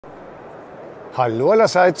Hallo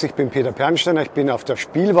allerseits, ich bin Peter Pernsteiner, ich bin auf der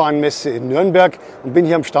Spielwarenmesse in Nürnberg und bin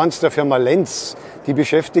hier am Stand der Firma Lenz. Die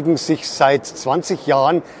beschäftigen sich seit 20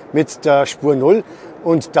 Jahren mit der Spur 0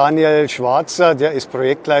 und Daniel Schwarzer, der ist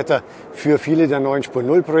Projektleiter für viele der neuen Spur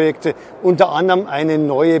 0 Projekte, unter anderem eine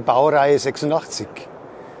neue Baureihe 86.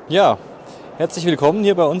 Ja, herzlich willkommen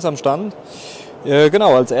hier bei uns am Stand.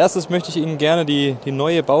 Genau, als erstes möchte ich Ihnen gerne die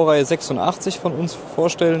neue Baureihe 86 von uns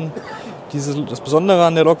vorstellen. Das Besondere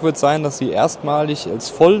an der Lok wird sein, dass sie erstmalig als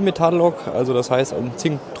Vollmetalllok, also das heißt ein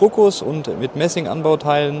Zinkdruckguss und mit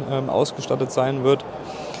Messing-Anbauteilen ausgestattet sein wird.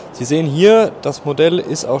 Sie sehen hier, das Modell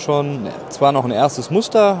ist auch schon zwar noch ein erstes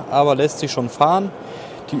Muster, aber lässt sich schon fahren.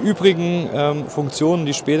 Die übrigen Funktionen,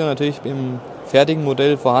 die später natürlich im fertigen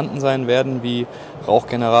Modell vorhanden sein werden, wie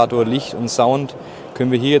Rauchgenerator, Licht und Sound,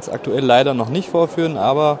 können wir hier jetzt aktuell leider noch nicht vorführen,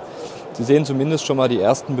 aber Sie sehen zumindest schon mal die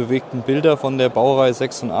ersten bewegten Bilder von der Baureihe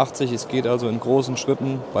 86. Es geht also in großen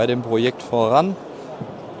Schritten bei dem Projekt voran.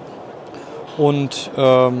 Und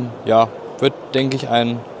wird, denke ich,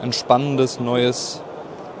 ein spannendes neues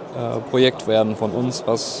Projekt werden von uns,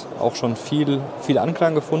 was auch schon viel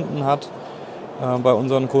Anklang gefunden hat bei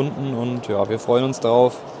unseren Kunden. Und ja, wir freuen uns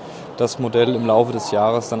darauf, das Modell im Laufe des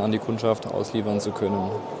Jahres dann an die Kundschaft ausliefern zu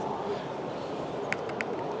können.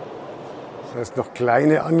 Das heißt, noch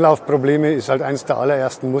kleine Anlaufprobleme, ist halt eines der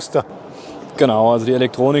allerersten Muster. Genau, also die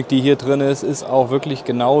Elektronik, die hier drin ist auch wirklich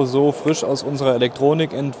genau so frisch aus unserer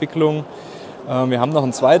Elektronikentwicklung. Wir haben noch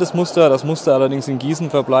ein zweites Muster, das musste allerdings in Gießen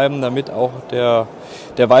verbleiben, damit auch der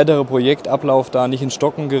weitere Projektablauf da nicht ins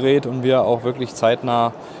Stocken gerät und wir auch wirklich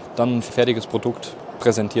zeitnah dann ein fertiges Produkt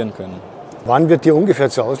präsentieren können. Wann wird die ungefähr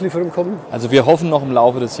zur Auslieferung kommen? Also wir hoffen noch im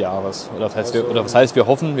Laufe des Jahres. Was heißt wir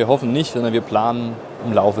hoffen? Wir hoffen nicht, sondern wir planen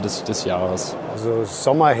im Laufe des Jahres. Also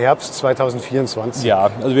Sommer, Herbst 2024? Ja,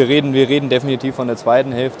 also wir reden definitiv von der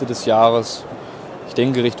zweiten Hälfte des Jahres. Ich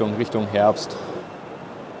denke Richtung Herbst.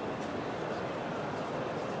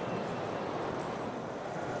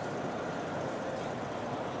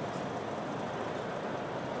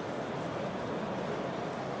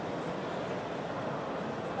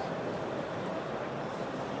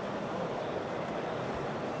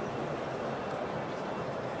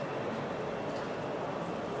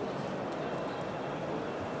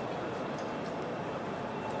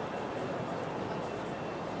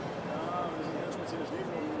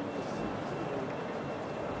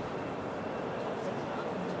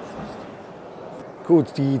 Gut,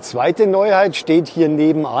 die zweite Neuheit steht hier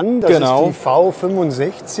nebenan, das Genau. ist die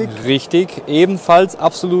V65. Richtig, ebenfalls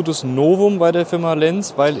absolutes Novum bei der Firma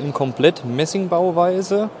Lenz, weil in komplett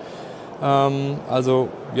Messingbauweise. Also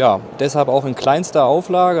ja, deshalb auch in kleinster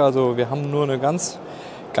Auflage. Also wir haben nur eine ganz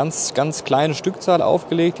kleine Stückzahl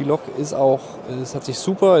aufgelegt. Die Lok ist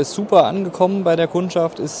super angekommen bei der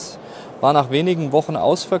Kundschaft, war nach wenigen Wochen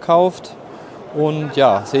ausverkauft. Und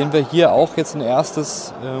ja, sehen wir hier auch jetzt ein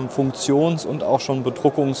erstes Funktions- und auch schon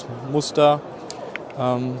Bedruckungsmuster.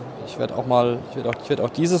 Ich werde auch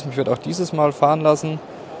dieses mal fahren lassen.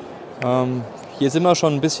 Hier sind wir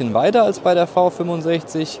schon ein bisschen weiter als bei der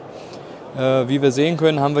V65. Wie wir sehen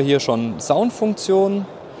können, haben wir hier schon Soundfunktionen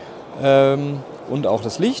und auch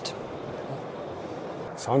das Licht.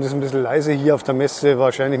 Sound ist ein bisschen leise hier auf der Messe,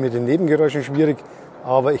 wahrscheinlich mit den Nebengeräuschen schwierig,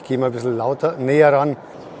 aber ich gehe mal ein bisschen lauter, näher ran.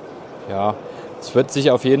 Ja, es wird sich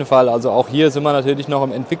auf jeden Fall, also auch hier sind wir natürlich noch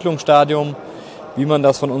im Entwicklungsstadium. Wie man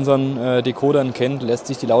das von unseren Decodern kennt, lässt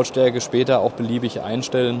sich die Lautstärke später auch beliebig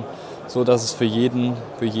einstellen, sodass es für jeden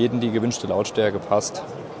die gewünschte Lautstärke passt.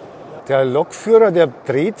 Der Lokführer, der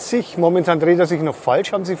dreht sich, momentan dreht er sich noch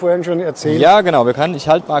falsch, haben Sie vorhin schon erzählt. Ja, genau, ich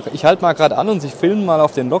halte mal gerade an und Sie filmen mal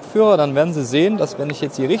auf den Lokführer, dann werden Sie sehen, dass wenn ich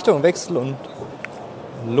jetzt die Richtung wechsle und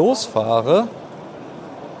losfahre,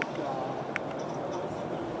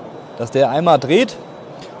 dass der einmal dreht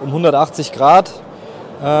um 180 Grad.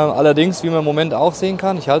 Allerdings, wie man im Moment auch sehen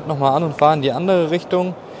kann, ich halte nochmal an und fahre in die andere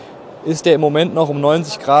Richtung, ist der im Moment noch um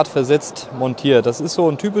 90 Grad versetzt montiert. Das ist so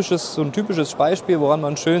ein typisches Beispiel, woran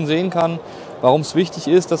man schön sehen kann, warum es wichtig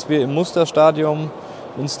ist, dass wir im Musterstadium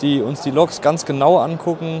uns die Loks ganz genau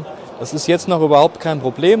angucken. Das ist jetzt noch überhaupt kein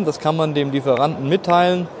Problem, das kann man dem Lieferanten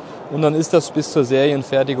mitteilen und dann ist das bis zur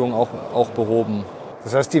Serienfertigung auch behoben.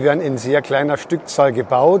 Das heißt, die werden in sehr kleiner Stückzahl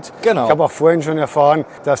gebaut. Genau. Ich habe auch vorhin schon erfahren,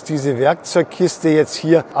 dass diese Werkzeugkiste jetzt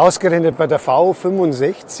hier ausgerechnet bei der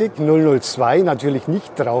V65 002 natürlich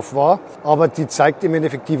nicht drauf war. Aber die zeigt im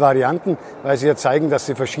Endeffekt die Varianten, weil sie ja zeigen, dass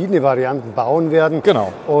sie verschiedene Varianten bauen werden.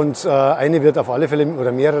 Genau. Und eine wird auf alle Fälle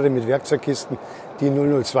oder mehrere mit Werkzeugkisten, die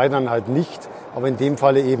 002 dann halt nicht. Aber in dem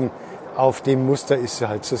Falle eben auf dem Muster ist sie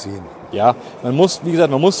halt zu sehen. Ja, man muss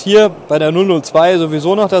hier bei der 002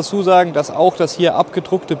 sowieso noch dazu sagen, dass auch das hier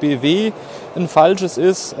abgedruckte BW ein falsches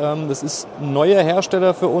ist. Das ist ein neuer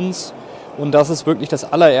Hersteller für uns und das ist wirklich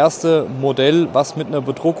das allererste Modell, was mit einer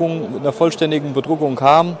vollständigen Bedruckung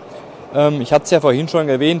kam. Ich hatte es ja vorhin schon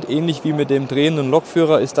erwähnt, ähnlich wie mit dem drehenden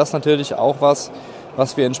Lokführer ist das natürlich auch was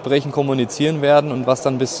wir entsprechend kommunizieren werden und was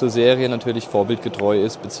dann bis zur Serie natürlich vorbildgetreu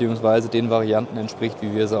ist, beziehungsweise den Varianten entspricht,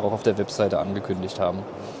 wie wir sie auch auf der Webseite angekündigt haben.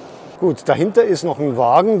 Gut, dahinter ist noch ein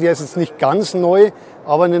Wagen, der ist jetzt nicht ganz neu,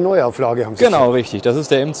 aber eine Neuauflage haben Sie. Genau, richtig. Das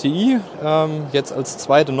ist der MCI, jetzt als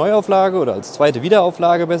zweite Neuauflage oder als zweite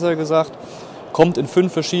Wiederauflage besser gesagt. Kommt in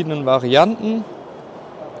 5 verschiedenen Varianten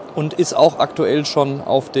und ist auch aktuell schon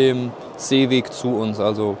auf dem Seeweg zu uns.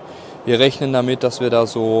 Also wir rechnen damit, dass wir da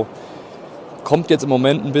so, kommt jetzt im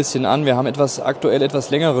Moment ein bisschen an, wir haben aktuell etwas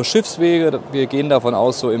längere Schiffswege. Wir gehen davon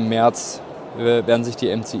aus, so im März werden sich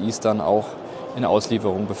die MCIs dann auch in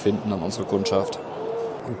Auslieferung befinden an unsere Kundschaft.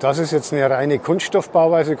 Und das ist jetzt eine reine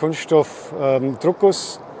Kunststoffbauweise,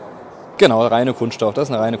 Kunststoff-Druckguss? Genau, reine Kunststoff. Das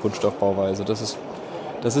ist eine reine Kunststoffbauweise. Das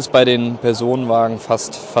ist bei den Personenwagen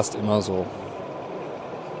fast immer so.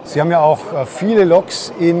 Sie haben ja auch viele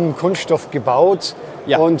Loks in Kunststoff gebaut.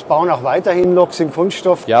 Ja. Und bauen auch weiterhin Loks in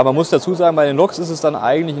Kunststoff. Ja, man muss dazu sagen, bei den Loks ist es dann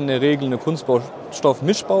eigentlich in der Regel eine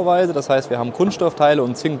Kunststoff-Mischbauweise. Das heißt, wir haben Kunststoffteile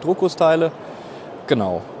und Zinkdruckgussteile.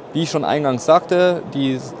 Genau. Wie ich schon eingangs sagte,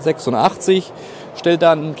 die 86 stellt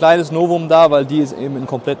da ein kleines Novum dar, weil die ist eben in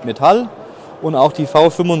komplett Metall. Und auch die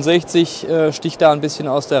V65 sticht da ein bisschen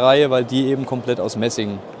aus der Reihe, weil die eben komplett aus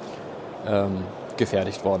Messing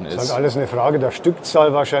gefertigt worden ist. Das ist halt alles eine Frage der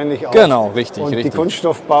Stückzahl wahrscheinlich auch. Genau, richtig. Und die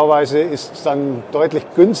Kunststoffbauweise ist dann deutlich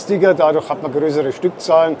günstiger, dadurch hat man größere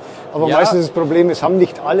Stückzahlen. Aber ja, meistens das Problem ist, haben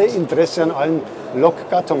nicht alle Interesse an allen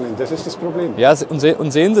Lokgattungen. Das ist das Problem. Ja,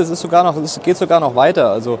 und sehen Sie, es geht sogar noch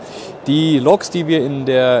weiter. Also die Loks, die wir in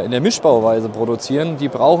der Mischbauweise produzieren, die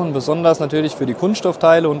brauchen besonders natürlich für die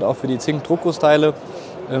Kunststoffteile und auch für die Zinkdruckgussteile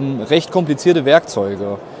recht komplizierte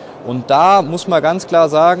Werkzeuge. Und da muss man ganz klar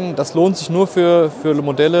sagen, das lohnt sich nur für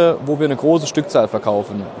Modelle, wo wir eine große Stückzahl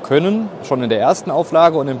verkaufen können, schon in der ersten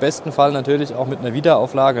Auflage und im besten Fall natürlich auch mit einer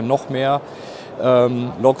Wiederauflage noch mehr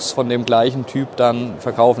Loks von dem gleichen Typ dann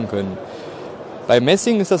verkaufen können. Bei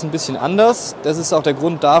Messing ist das ein bisschen anders. Das ist auch der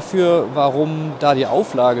Grund dafür, warum da die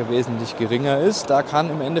Auflage wesentlich geringer ist. Da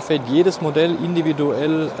kann im Endeffekt jedes Modell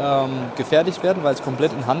individuell gefertigt werden, weil es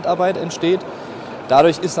komplett in Handarbeit entsteht.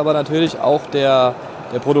 Dadurch ist aber natürlich auch der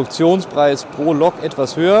Produktionspreis pro Lok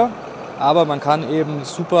etwas höher, aber man kann eben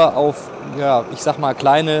super auf, ja, ich sag mal,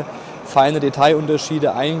 kleine, feine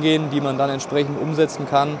Detailunterschiede eingehen, die man dann entsprechend umsetzen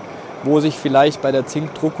kann, wo sich vielleicht bei der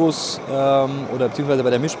Zinkdruckguss oder beziehungsweise bei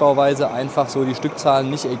der Mischbauweise einfach so die Stückzahlen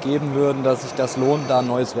nicht ergeben würden, dass sich das lohnt, da ein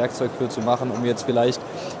neues Werkzeug für zu machen, um jetzt vielleicht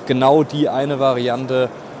genau die eine Variante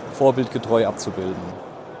vorbildgetreu abzubilden.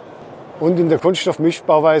 Und in der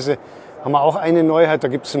Kunststoff-Mischbauweise haben wir auch eine Neuheit, da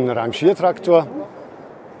gibt es einen Rangiertraktor.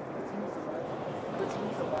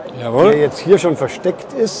 Jawohl. Der jetzt hier schon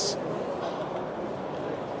versteckt ist.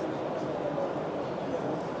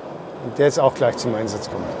 Und der jetzt auch gleich zum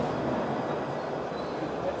Einsatz kommt.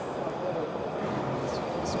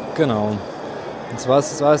 Genau. Und zwar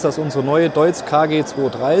ist das unsere neue Deutz KG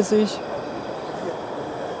 230.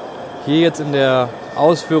 Hier jetzt in der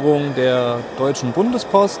Ausführung der Deutschen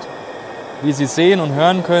Bundespost. Wie Sie sehen und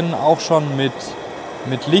hören können, auch schon mit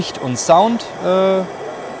Licht und Sound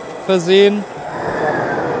versehen.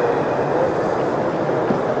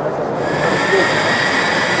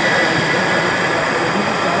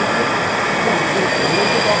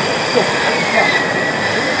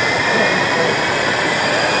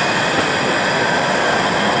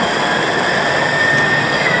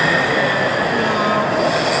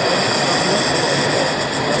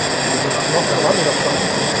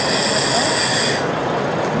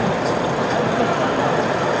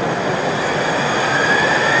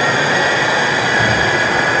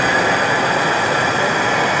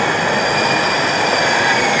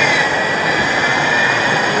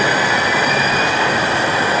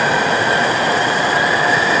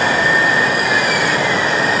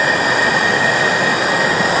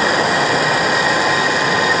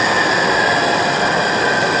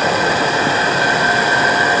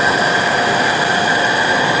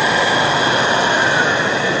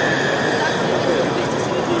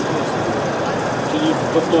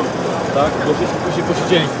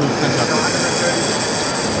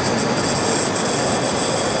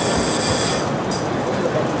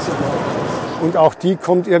 Und auch die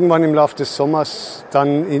kommt irgendwann im Laufe des Sommers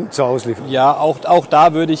dann zur Auslieferung? Ja, auch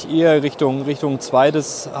da würde ich eher Richtung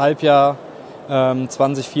zweites Halbjahr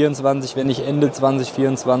 2024, wenn nicht Ende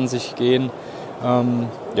 2024 gehen.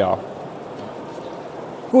 Ja.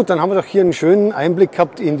 Gut, dann haben wir doch hier einen schönen Einblick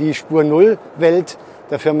gehabt in die Spur 0 Welt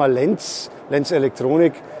der Firma Lenz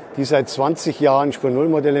Elektronik, die seit 20 Jahren Spur 0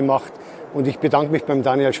 Modelle macht. Und ich bedanke mich beim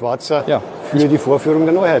Daniel Schwarzer für die Vorführung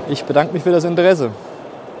der Neuheit. Ich bedanke mich für das Interesse.